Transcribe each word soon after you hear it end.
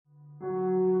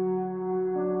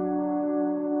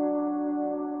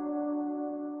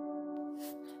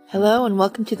Hello and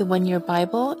welcome to the One Year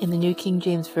Bible in the New King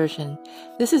James Version.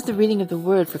 This is the reading of the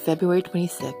Word for February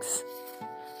 26.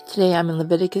 Today I'm in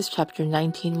Leviticus chapter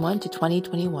 19:1 to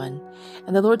 20:21.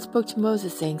 And the Lord spoke to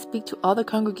Moses, saying, "Speak to all the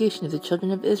congregation of the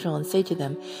children of Israel and say to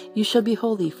them, You shall be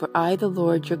holy, for I, the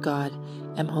Lord your God,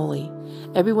 am holy.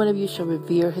 Every one of you shall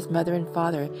revere his mother and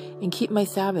father, and keep my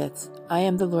Sabbaths. I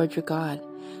am the Lord your God.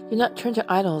 Do not turn to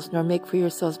idols, nor make for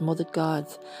yourselves molded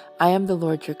gods. I am the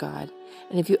Lord your God.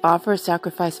 And if you offer a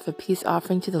sacrifice of a peace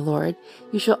offering to the Lord,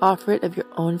 you shall offer it of your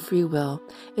own free will.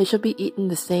 It shall be eaten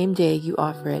the same day you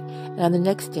offer it, and on the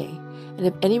next day. And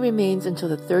if any remains until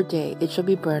the third day, it shall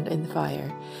be burned in the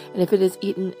fire. And if it is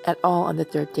eaten at all on the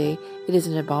third day, it is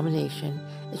an abomination.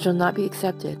 It shall not be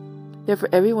accepted. Therefore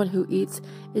everyone who eats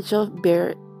it shall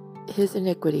bear his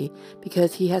iniquity,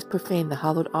 because he has profaned the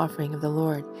hallowed offering of the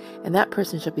Lord, and that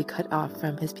person shall be cut off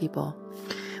from his people.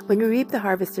 When you reap the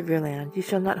harvest of your land, you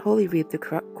shall not wholly reap the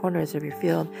corners of your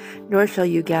field, nor shall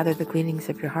you gather the gleanings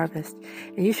of your harvest.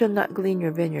 And you shall not glean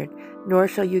your vineyard, nor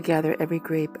shall you gather every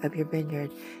grape of your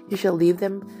vineyard. You shall leave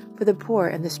them for the poor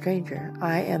and the stranger.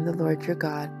 I am the Lord your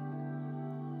God.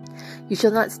 You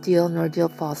shall not steal, nor deal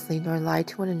falsely, nor lie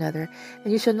to one another,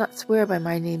 and you shall not swear by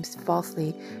my name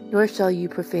falsely, nor shall you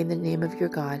profane the name of your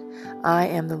God. I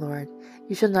am the Lord.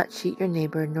 You shall not cheat your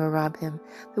neighbor, nor rob him.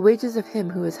 The wages of him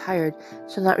who is hired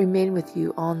shall not remain with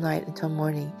you all night until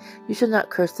morning. You shall not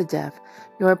curse the deaf,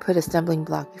 nor put a stumbling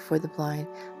block before the blind,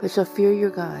 but shall fear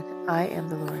your God. I am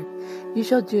the Lord. You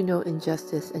shall do no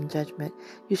injustice in judgment.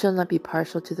 You shall not be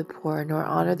partial to the poor, nor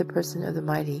honor the person of the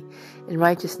mighty. In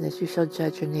righteousness you shall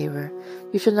judge your neighbor.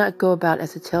 You shall not go about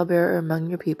as a talebearer among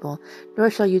your people, nor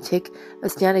shall you take a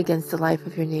stand against the life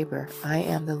of your neighbor. I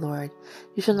am the Lord.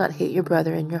 You shall not hate your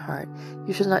brother in your heart.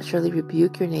 You shall not surely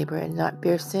rebuke your neighbor and not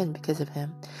bear sin because of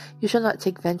him. You shall not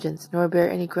take vengeance, nor bear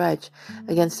any grudge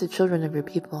against the children of your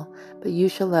people, but you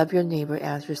shall love your neighbor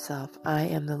as yourself. I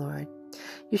am the Lord.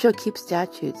 You shall keep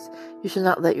statutes. You shall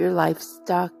not let your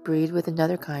livestock breed with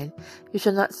another kind. You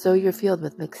shall not sow your field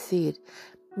with mixed seed,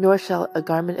 nor shall a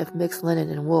garment of mixed linen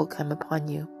and wool come upon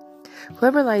you.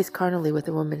 Whoever lies carnally with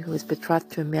a woman who is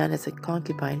betrothed to a man as a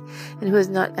concubine, and who has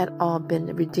not at all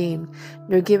been redeemed,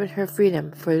 nor given her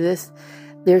freedom, for this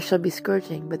there shall be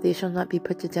scourging, but they shall not be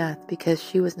put to death, because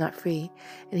she was not free.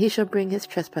 And he shall bring his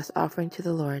trespass offering to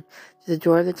the Lord, to the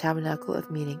door of the tabernacle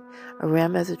of meeting, a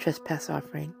ram as a trespass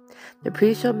offering. The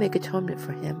priest shall make atonement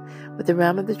for him with the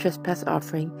ram of the trespass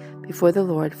offering before the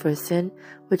Lord for his sin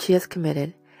which he has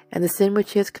committed, and the sin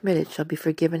which he has committed shall be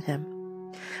forgiven him.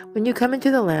 When you come into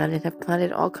the land and have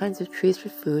planted all kinds of trees for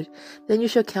food, then you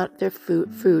shall count their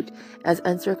fruit as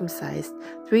uncircumcised.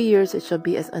 3 years it shall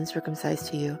be as uncircumcised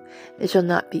to you. It shall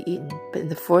not be eaten, but in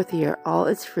the 4th year all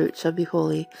its fruit shall be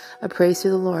holy, a praise to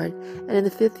the Lord. And in the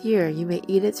 5th year you may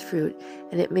eat its fruit,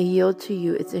 and it may yield to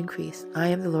you its increase. I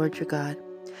am the Lord your God.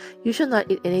 You shall not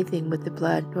eat anything with the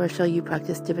blood, nor shall you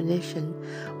practice divination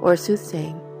or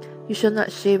soothsaying. You shall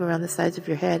not shave around the sides of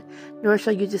your head, nor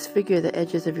shall you disfigure the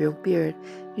edges of your beard.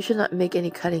 You shall not make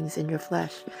any cuttings in your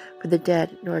flesh for the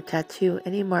dead, nor tattoo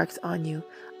any marks on you.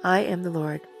 I am the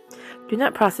Lord. Do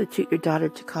not prostitute your daughter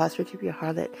to cause her to be a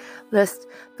harlot, lest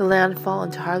the land fall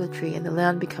into harlotry and the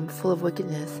land become full of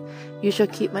wickedness. You shall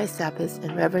keep my Sabbaths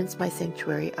and reverence my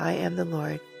sanctuary. I am the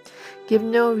Lord. Give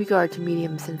no regard to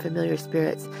mediums and familiar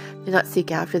spirits. Do not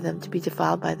seek after them to be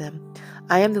defiled by them.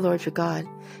 I am the Lord your God.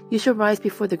 You shall rise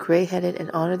before the gray-headed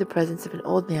and honor the presence of an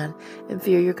old man and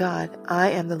fear your God. I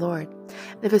am the Lord.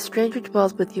 And if a stranger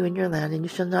dwells with you in your land, and you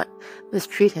shall not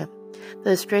mistreat him,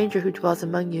 the stranger who dwells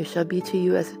among you shall be to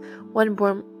you as one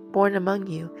born among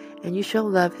you, and you shall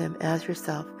love him as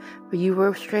yourself, for you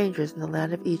were strangers in the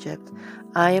land of Egypt.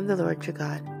 I am the Lord your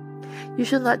God. You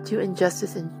shall not do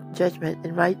injustice in judgment,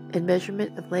 in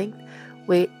measurement of length,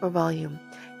 weight, or volume.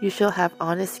 You shall have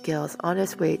honest scales,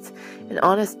 honest weights, an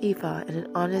honest ephah, and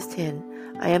an honest hin.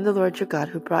 I am the Lord your God,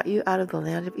 who brought you out of the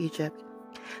land of Egypt.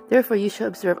 Therefore you shall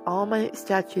observe all my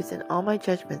statutes and all my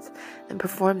judgments, and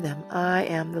perform them. I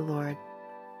am the Lord.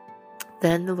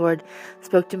 Then the Lord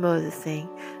spoke to Moses, saying,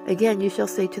 Again you shall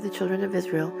say to the children of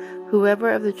Israel,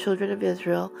 Whoever of the children of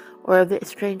Israel, or of the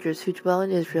strangers who dwell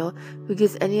in Israel, who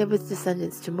gives any of his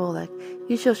descendants to Molech,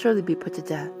 he shall surely be put to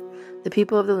death. The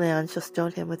people of the land shall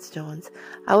stone him with stones.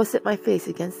 I will set my face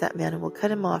against that man and will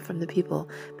cut him off from the people,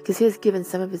 because he has given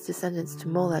some of his descendants to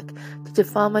Molech to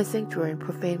defile my sanctuary and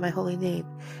profane my holy name.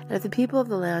 And if the people of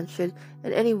the land should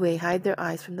in any way hide their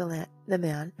eyes from the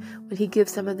man, when he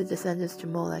gives some of the descendants to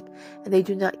Molech, and they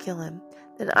do not kill him,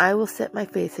 then I will set my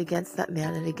face against that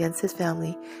man and against his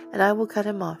family, and I will cut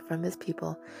him off from his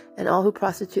people, and all who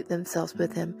prostitute themselves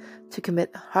with him to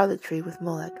commit harlotry with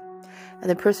Molech. and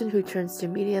the person who turns to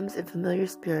mediums and familiar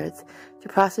spirits to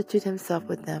prostitute himself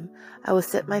with them, I will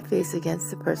set my face against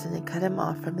the person and cut him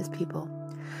off from his people.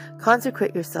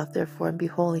 Consecrate yourself, therefore, and be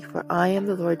holy, for I am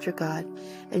the Lord your God,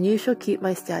 and you shall keep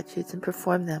my statutes and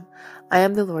perform them. I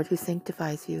am the Lord who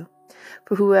sanctifies you.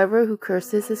 For whoever who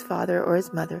curses his father or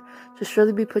his mother shall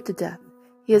surely be put to death.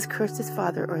 He has cursed his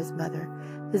father or his mother.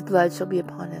 His blood shall be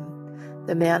upon him.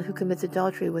 The man who commits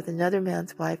adultery with another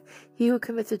man's wife, he who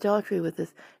commits adultery with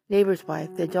his neighbor's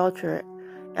wife, the adulterer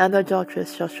and the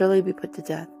adulteress shall surely be put to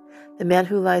death. The man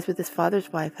who lies with his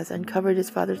father's wife has uncovered his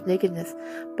father's nakedness.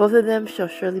 Both of them shall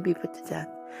surely be put to death.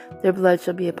 Their blood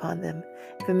shall be upon them.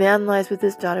 If a man lies with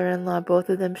his daughter-in-law, both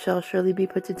of them shall surely be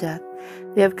put to death.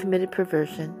 They have committed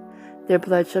perversion. Their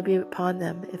blood shall be upon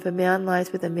them. If a man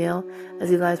lies with a male as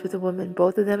he lies with a woman,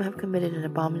 both of them have committed an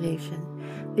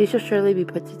abomination. They shall surely be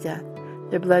put to death.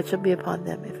 Their blood shall be upon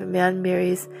them. If a man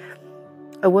marries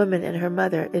a woman and her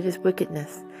mother, it is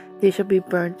wickedness. They shall be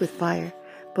burned with fire,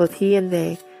 both he and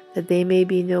they, that there may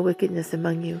be no wickedness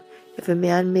among you. If a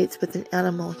man mates with an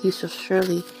animal, he shall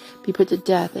surely be put to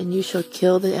death, and you shall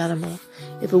kill the animal.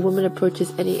 If a woman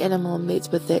approaches any animal and mates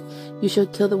with it, you shall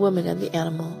kill the woman and the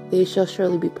animal. They shall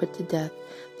surely be put to death.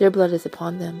 Their blood is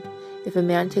upon them. If a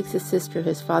man takes his sister,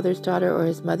 his father's daughter, or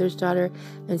his mother's daughter,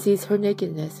 and sees her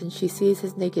nakedness, and she sees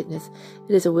his nakedness,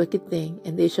 it is a wicked thing,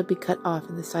 and they shall be cut off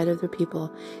in the sight of their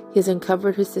people. He has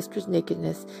uncovered his sister's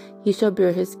nakedness, he shall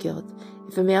bear his guilt.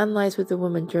 If a man lies with a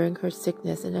woman during her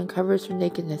sickness and uncovers her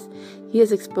nakedness, he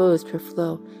has exposed her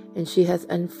flow, and she has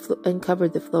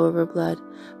uncovered the flow of her blood.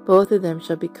 Both of them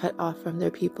shall be cut off from their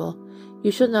people.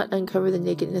 You shall not uncover the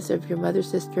nakedness of your mother's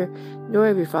sister, nor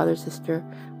of your father's sister,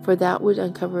 for that would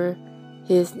uncover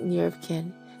his near of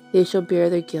kin. They shall bear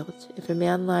their guilt. If a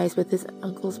man lies with his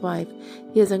uncle's wife,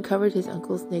 he has uncovered his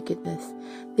uncle's nakedness.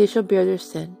 They shall bear their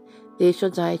sin. They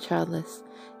shall die childless.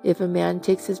 If a man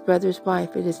takes his brother's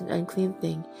wife, it is an unclean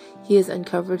thing. He has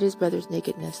uncovered his brother's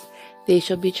nakedness. They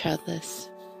shall be childless.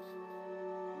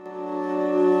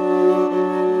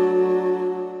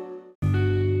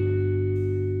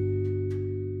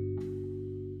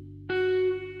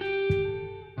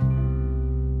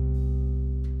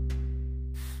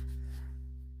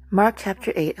 Mark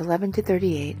chapter 8,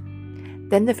 11-38.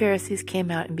 Then the Pharisees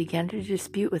came out and began to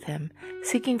dispute with him,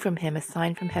 seeking from him a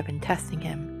sign from heaven, testing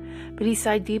him. But he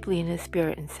sighed deeply in his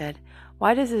spirit and said,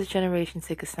 Why does this generation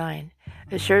seek a sign?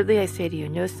 Assuredly I say to you,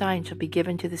 no sign shall be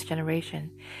given to this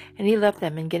generation. And he left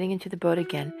them, and getting into the boat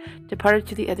again, departed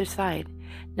to the other side.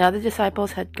 Now the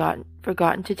disciples had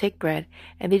forgotten to take bread,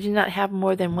 and they did not have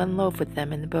more than one loaf with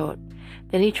them in the boat.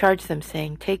 Then he charged them,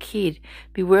 saying, Take heed,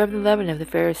 beware of the leaven of the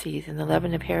Pharisees and the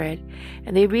leaven of Herod.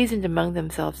 And they reasoned among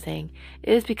themselves, saying,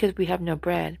 It is because we have no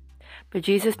bread. But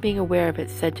Jesus, being aware of it,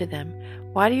 said to them,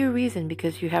 Why do you reason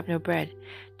because you have no bread?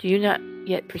 Do you not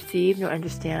yet perceive nor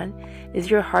understand? Is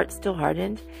your heart still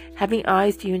hardened? Having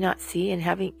eyes do you not see, and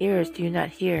having ears do you not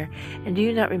hear? And do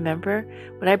you not remember,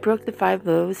 when I broke the 5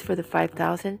 loaves for the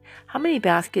 5,000, how many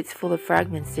baskets full of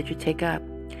fragments did you take up?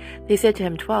 They said to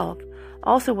him, 12.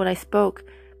 Also when I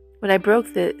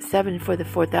broke the 7 for the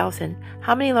 4,000,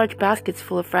 how many large baskets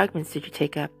full of fragments did you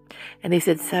take up? And they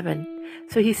said, 7.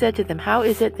 So he said to them, How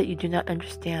is it that you do not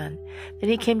understand? Then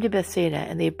he came to Bethsaida,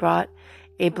 and they brought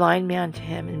a blind man to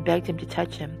him and begged him to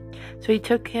touch him. So he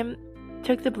took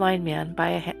the blind man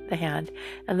by the hand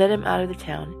and led him out of the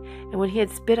town. And when he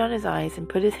had spit on his eyes and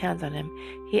put his hands on him,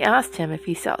 he asked him if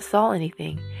he saw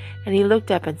anything. And he looked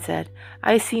up and said,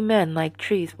 I see men like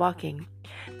trees walking.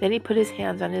 Then he put his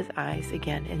hands on his eyes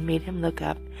again and made him look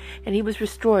up, and he was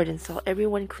restored and saw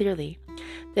everyone clearly.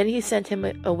 Then he sent him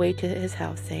away to his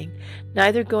house, saying,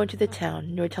 Neither go into the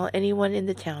town, nor tell anyone in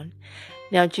the town.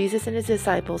 Now Jesus and his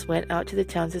disciples went out to the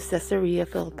towns of Caesarea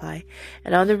Philippi,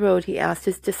 and on the road he asked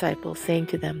his disciples, saying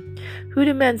to them, Who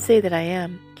do men say that I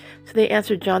am? So they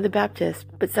answered, John the Baptist,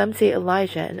 but some say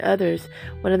Elijah, and others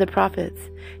one of the prophets.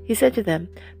 He said to them,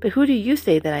 But who do you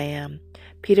say that I am?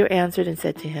 Peter answered and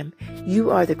said to him,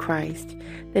 You are the Christ.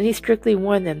 Then he strictly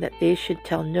warned them that they should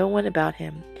tell no one about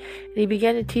him. And he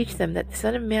began to teach them that the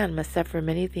Son of Man must suffer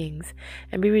many things,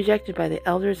 and be rejected by the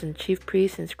elders and chief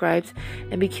priests and scribes,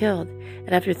 and be killed,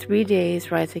 and after 3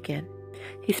 days rise again.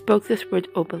 He spoke this word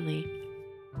openly.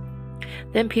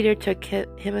 Then Peter took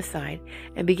him aside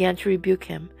and began to rebuke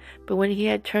him. But when he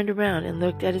had turned around and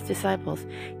looked at his disciples,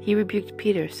 he rebuked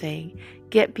Peter, saying,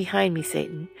 Get behind me,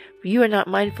 Satan, for you are not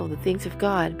mindful of the things of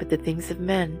God, but the things of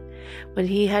men. When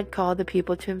he had called the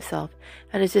people to himself,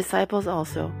 and his disciples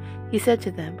also, he said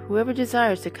to them, Whoever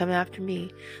desires to come after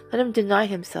me, let him deny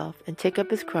himself, and take up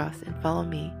his cross, and follow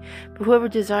me. For whoever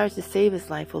desires to save his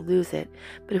life will lose it,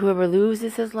 but whoever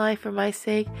loses his life for my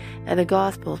sake and the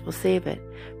gospel's will save it.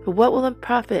 For what will it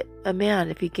profit a man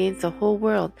if he gains the whole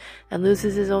world and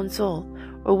loses his own soul?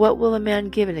 Or what will a man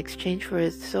give in exchange for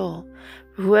his soul?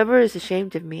 For whoever is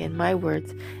ashamed of me and my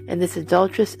words in this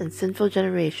adulterous and sinful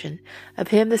generation, of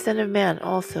him the Son of Man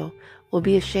also will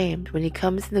be ashamed when he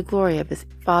comes in the glory of his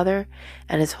Father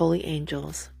and his holy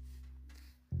angels.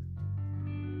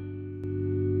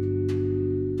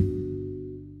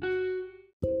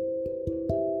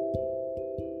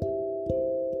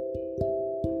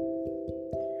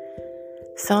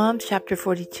 Psalms chapter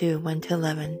 42,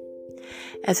 1-11.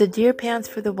 As a deer pants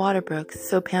for the water brooks,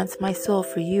 so pants my soul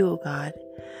for you, O God.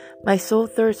 My soul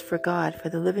thirsts for God, for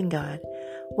the living God.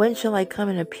 When shall I come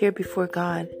and appear before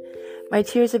God? My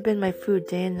tears have been my food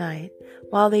day and night,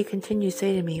 while they continue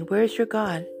say to me, Where is your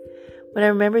God? When I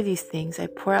remember these things, I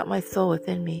pour out my soul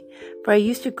within me. For I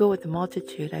used to go with the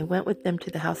multitude. I went with them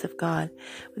to the house of God,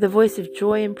 with a voice of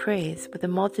joy and praise, with a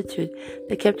multitude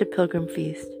that kept a pilgrim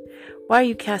feast. Why are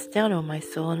you cast down, O my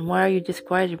soul, and why are you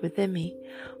disquieted within me?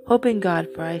 Hope in God,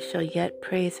 for I shall yet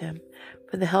praise him,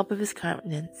 for the help of his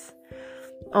countenance.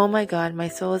 O my God, my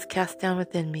soul is cast down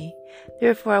within me.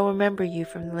 Therefore I will remember you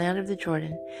from the land of the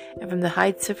Jordan, and from the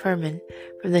heights of Hermon,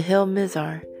 from the hill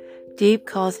Mizar. Deep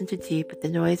calls into deep at the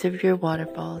noise of your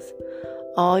waterfalls.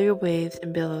 All your waves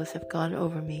and billows have gone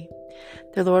over me.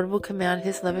 The Lord will command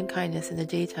his loving kindness in the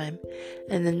daytime,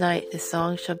 and in the night his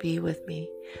song shall be with me,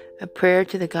 a prayer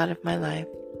to the God of my life.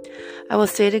 I will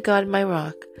say to God, my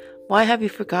rock, Why have you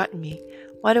forgotten me?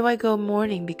 Why do I go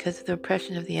mourning because of the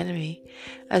oppression of the enemy?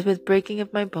 As with breaking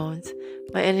of my bones,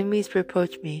 my enemies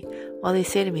reproach me, while they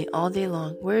say to me all day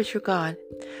long, Where is your God?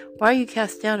 Why are you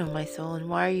cast down, O my soul, and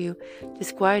why are you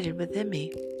disquieted within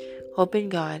me? Hope in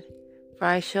God, for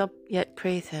I shall yet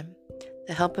praise him,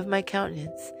 the help of my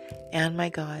countenance and my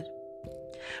God.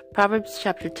 Proverbs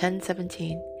chapter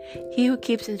 10:17. He who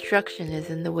keeps instruction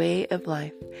is in the way of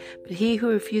life, but he who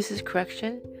refuses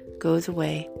correction goes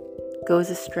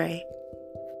astray.